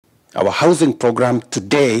Our housing program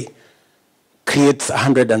today creates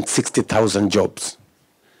 160,000 jobs.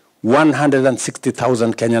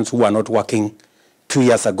 160,000 Kenyans who are not working 2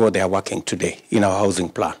 years ago, they are working today in our housing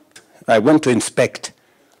plan. I went to inspect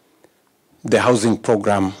the housing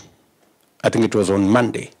program, I think it was on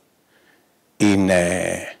Monday, in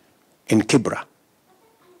Kibra.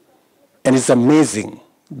 And it's amazing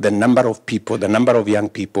the number of people, the number of young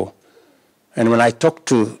people. And when I talked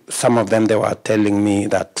to some of them, they were telling me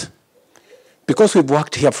that because we've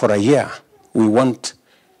worked here for a year, we want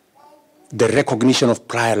the recognition of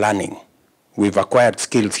prior learning. We've acquired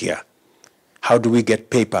skills here. How do we get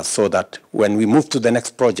papers so that when we move to the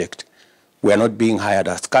next project, we are not being hired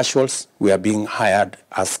as casuals, we are being hired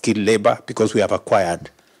as skilled labor because we have acquired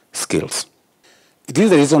skills. It is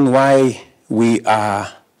the reason why we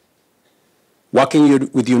are working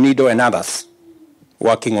with UNIDO and others,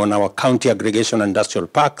 working on our county aggregation industrial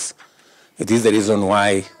parks. It is the reason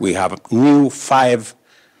why we have new 5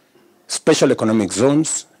 special economic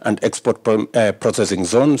zones and export processing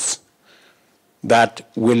zones that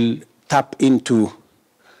will tap into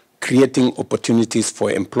creating opportunities for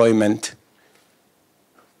employment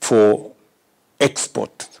for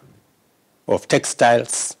export of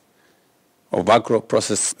textiles, of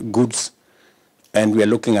agro-processed goods, and we are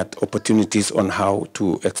looking at opportunities on how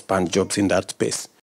to expand jobs in that space.